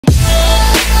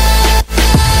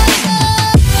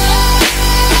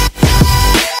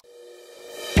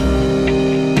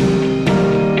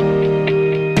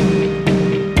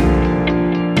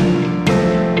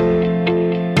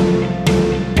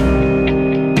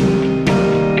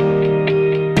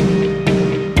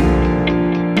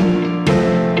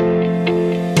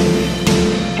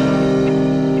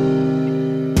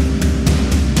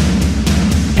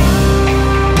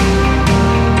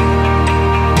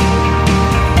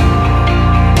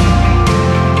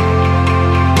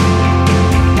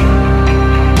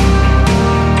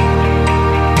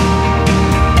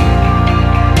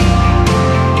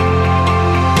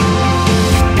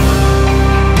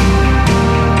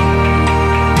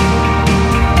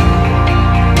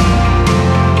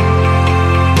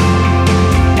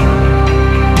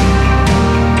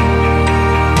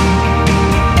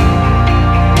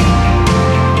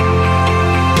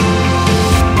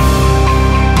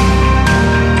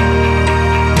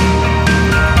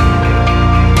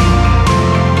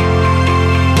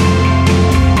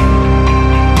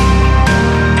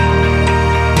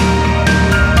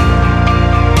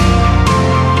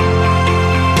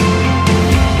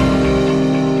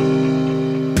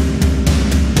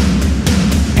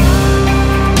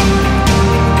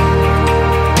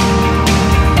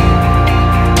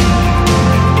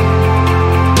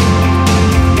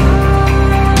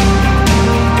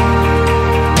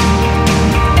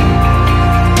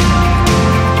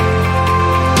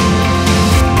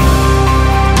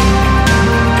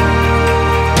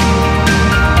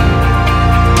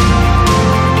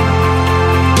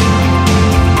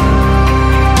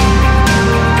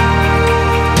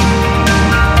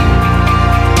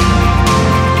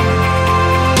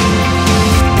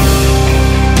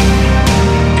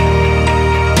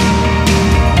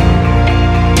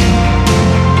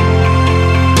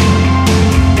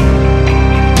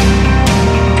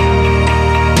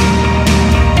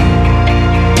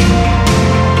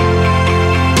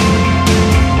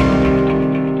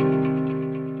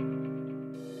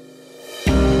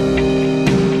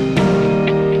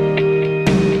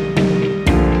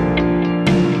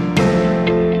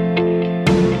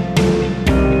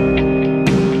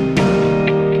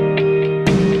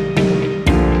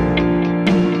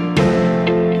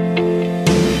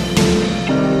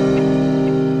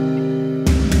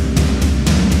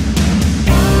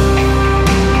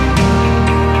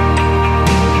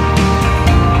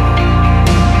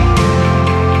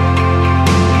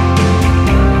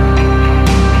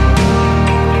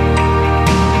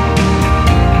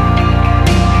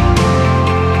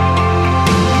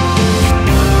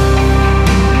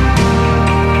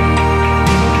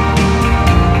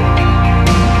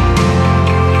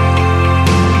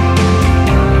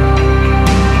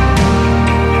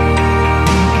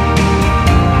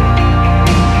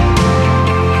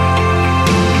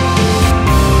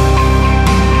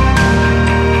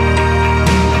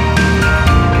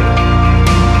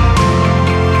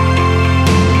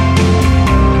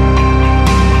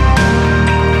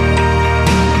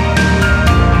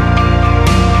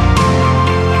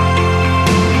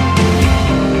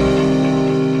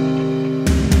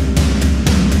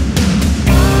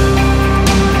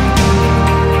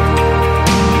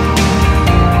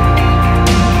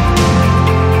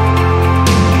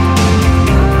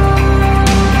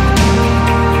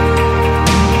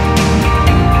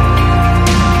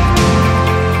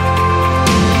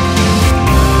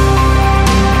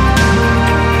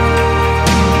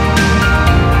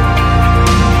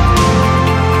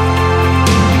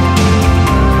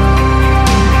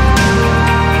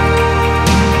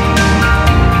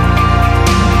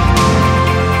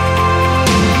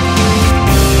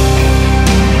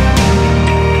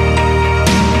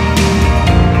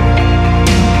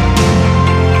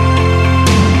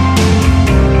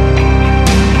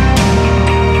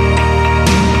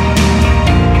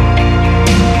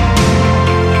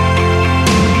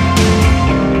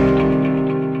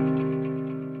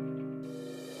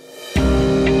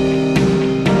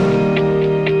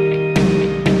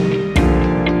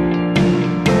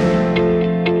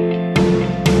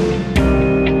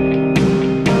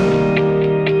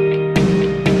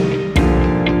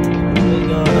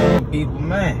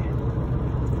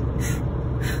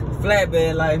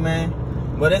flatbed life, man.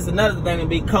 But it's another thing to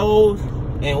be cold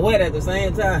and wet at the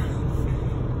same time.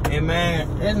 And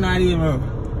man, it's not even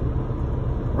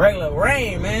regular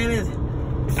rain, man. It's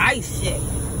ice shit.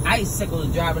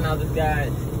 Icicles dropping out the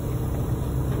sky.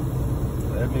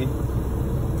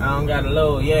 I don't got a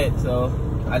load yet, so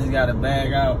I just got to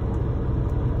bag out.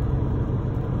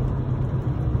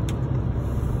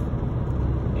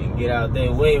 And get out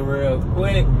there way real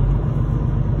quick.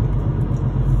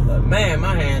 But man,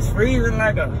 my hands freezing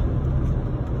like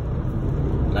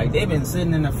they've been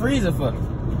sitting in the freezer for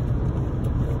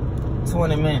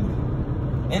 20 minutes.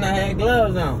 And I had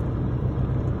gloves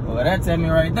on. Well, that tell me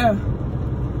right there,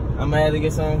 I'm gonna have to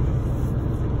get some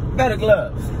better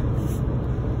gloves.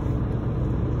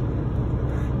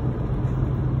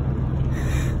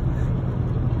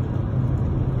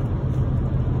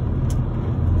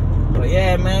 But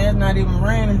yeah, man, it's not even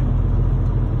raining.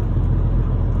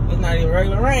 It's not even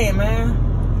regular rain, man.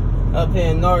 Up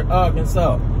here in North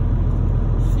Arkansas.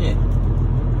 Shit.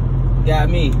 Got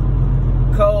me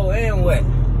cold and wet.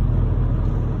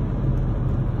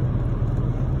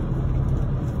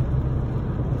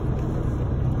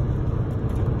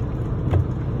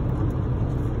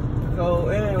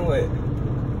 Cold and wet.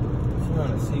 I'm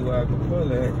trying to see where I can pull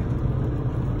that.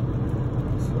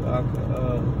 So I can,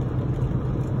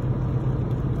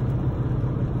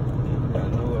 I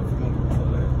know where I can pull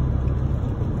that.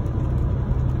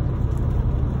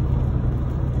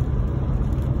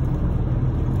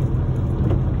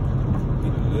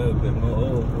 Get a little bit more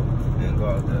over and go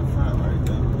out that front right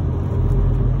there.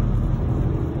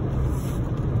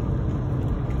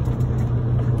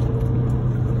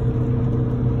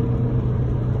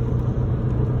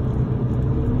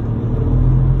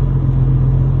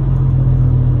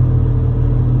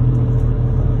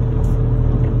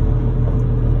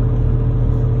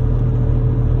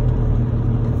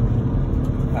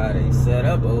 Set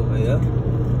up over here.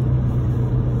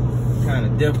 Kind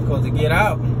of difficult to get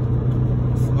out.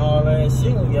 Small ass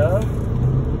shingle, y'all.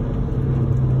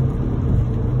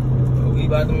 But we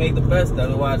about to make the best of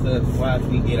it. Watch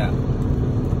we get out.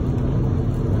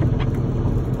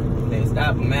 They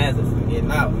stop them as from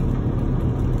getting out.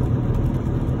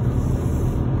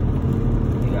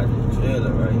 We got the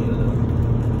trailer right here, though.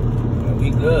 Well, we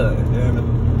good, damn it.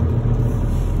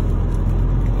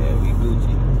 Yeah, we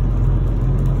Gucci.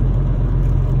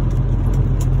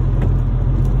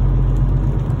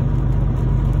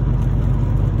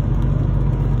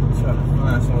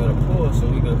 Somewhere to pull so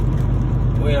we could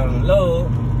wait on the load.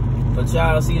 But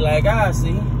y'all see like I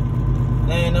see,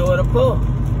 they ain't know where to pull.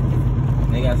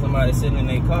 They got somebody sitting in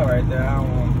their car right there. I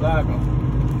don't want to block them.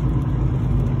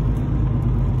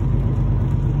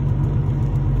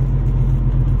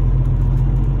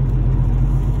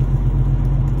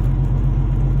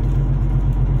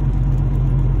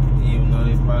 Even though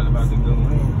they probably about to go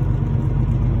in.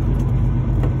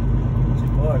 Your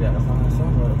boy gotta find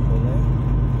somewhere to pull in.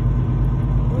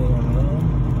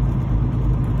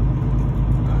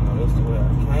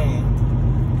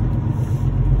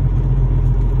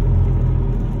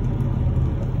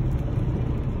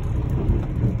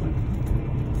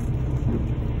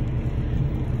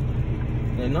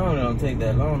 They normally don't take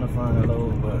that long to find a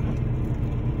load, but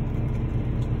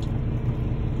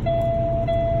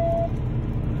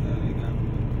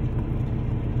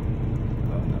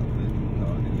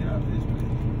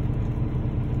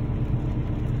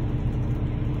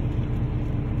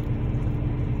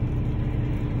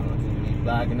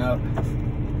blocking out a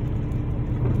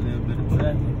little bit of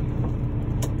traffic.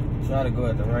 Try to go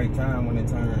at the right time when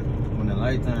the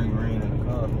light turn green and the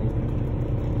car moving.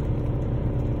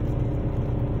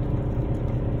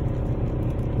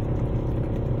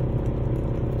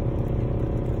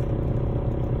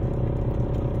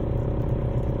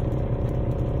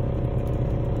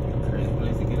 Crazy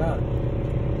place to get out.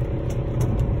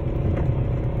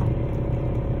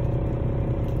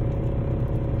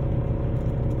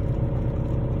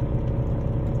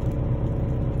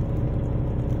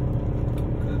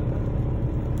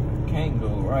 Can't go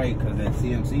right because that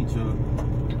CMC truck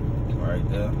right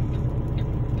there.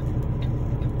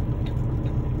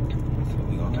 So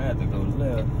we gonna have to go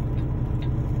left.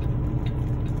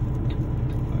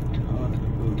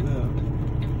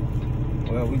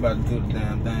 Well, we about to do the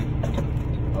damn thing.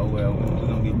 Oh well, we're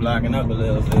gonna be blocking up a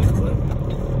little bit, but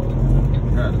we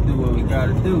gotta do what we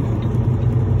gotta do.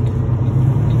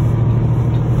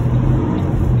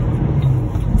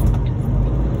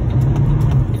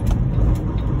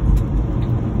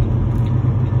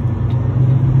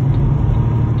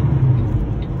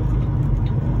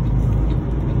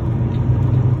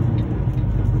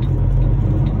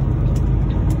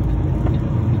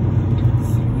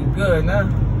 good now.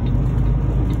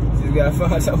 Just gotta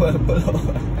find somewhere to pull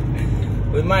over.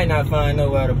 We might not find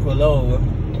nowhere to pull over,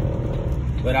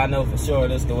 but I know for sure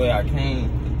that's the way I came.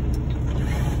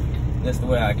 That's the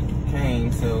way I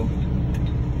came, so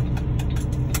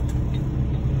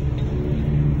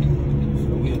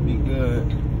we'll be good.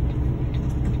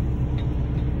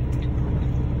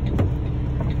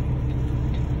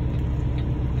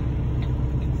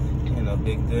 Ain't no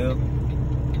big deal.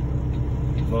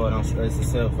 Boy, don't stress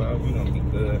yourself out. We're gonna be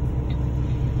good.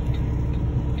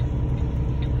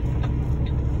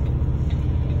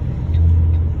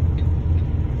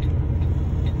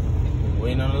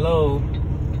 Waiting on the load.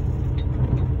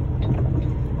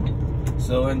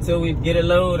 So until we get it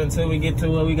loaded, until we get to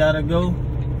where we gotta go,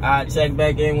 I'll check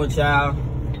back in with y'all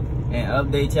and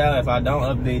update y'all. If I don't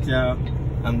update y'all,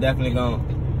 I'm definitely gonna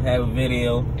have a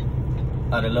video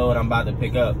of the load I'm about to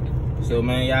pick up. So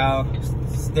man, y'all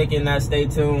stick in that, stay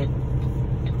tuned.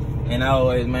 And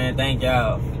always, man, thank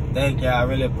y'all. Thank y'all. I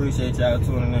really appreciate y'all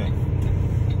tuning in.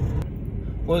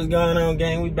 What's going on,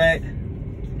 gang? We back.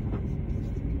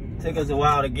 Took us a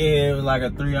while to get here. It was like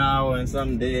a 3 hour and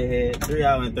something deadhead. 3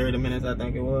 hours and 30 minutes, I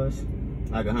think it was.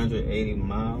 Like 180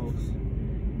 miles.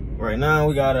 Right now,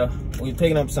 we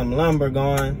picking up some lumber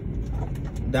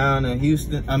going down to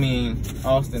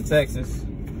Austin, Texas.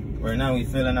 Right now, we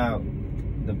filling out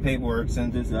the paperwork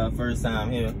since this is our first time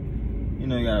here. You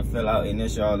know, you gotta fill out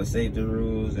initial all the safety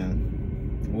rules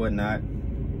and whatnot.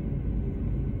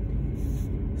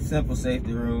 Simple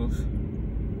safety rules.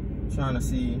 Trying to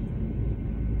see.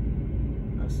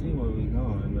 I see where we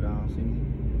going, but I don't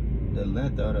see the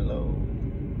length of the load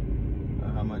or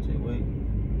how much it weighs.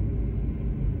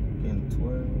 Getting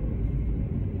 12.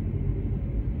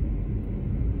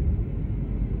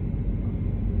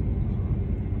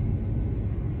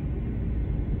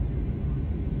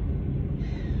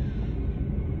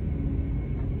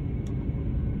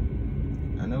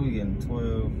 I know we're getting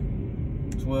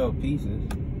 12 pieces.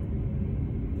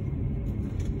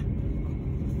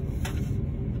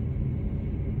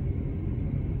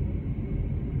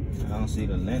 I don't see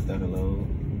the length of the load.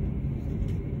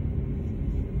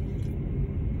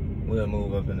 We'll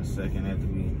move up in a second after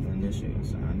we initiate and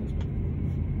sign this.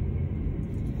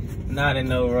 Not in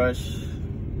no rush.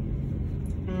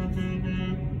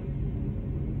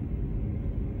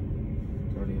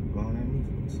 Already blown at me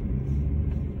for something.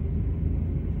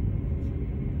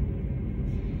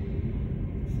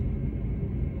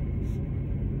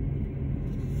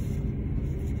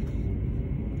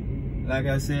 Like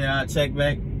I said, I'll check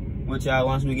back with y'all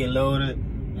once we get loaded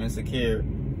and secured.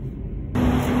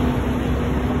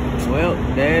 Well,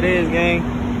 there it is, gang.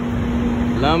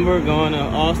 Lumber going to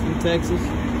Austin, Texas.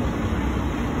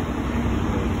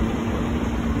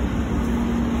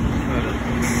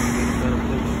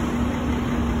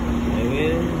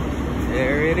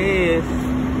 There it is.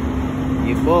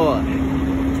 Your boy.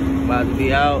 About to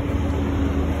be out.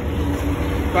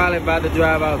 Probably about to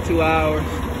drive out 2 hours.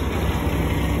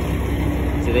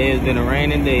 Today has been a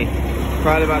raining day.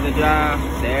 Probably about to drive.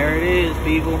 There it is,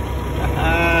 people.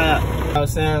 I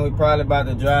was saying we probably about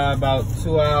to drive about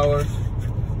 2 hours.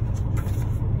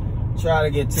 Try to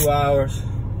get 2 hours.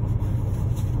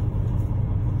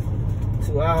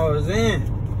 2 hours in.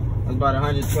 That's about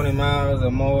 120 miles or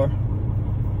more.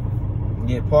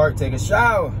 Get parked, take a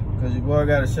shower, because your boy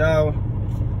got a shower.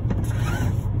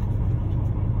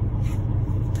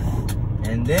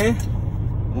 And then,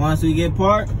 once we get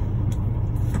parked,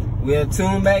 we'll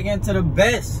tune back into the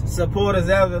best supporters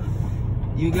ever.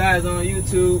 You guys on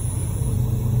YouTube.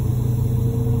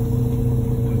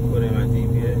 Let me put in my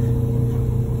GPS.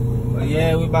 But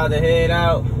yeah, we about to head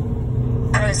out.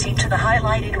 Proceed to the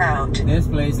highlighted route. This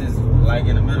place is like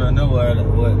in the middle of nowhere.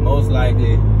 What most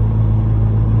likely,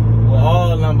 well,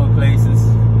 all lumber places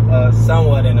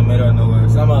somewhat in the middle of nowhere.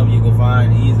 Some of them you can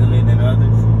find easily than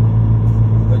others.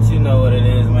 But you know what it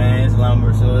is, man. It's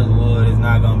lumber, so it's wood. It's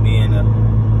not gonna be in a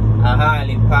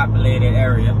highly populated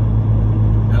area.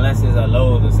 Unless it's a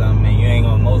Lowe's or something, and you ain't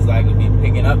gonna most likely be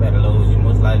picking up at a Lowe's. You're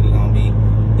most likely gonna be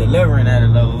delivering at a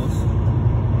Lowe's.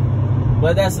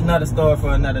 But that's another story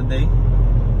for another day.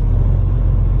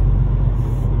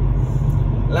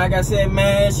 Like I said,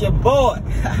 man, it's your boy.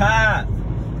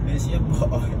 It's your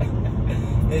boy.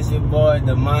 It's your boy,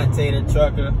 Damonte the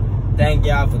Trucker. Thank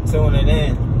y'all for tuning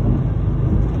in.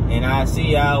 And I'll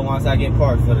see y'all once I get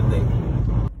parked for the day.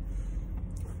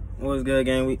 What's good,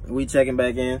 gang? We checking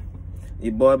back in.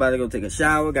 Your boy about to go take a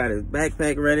shower, got his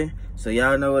backpack ready. So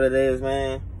y'all know what it is,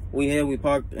 man. We here, we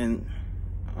parked in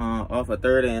off of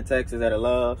 30 in Texas at a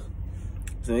Love's.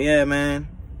 So yeah, man.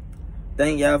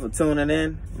 Thank y'all for tuning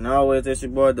in. And always, it's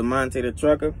your boy, Damonte the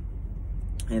Trucker.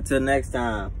 Until next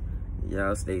time,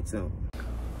 Y'all stay tuned.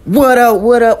 What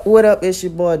up? It's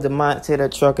your boy Damonte the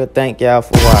Trucker. Thank y'all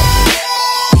for watching.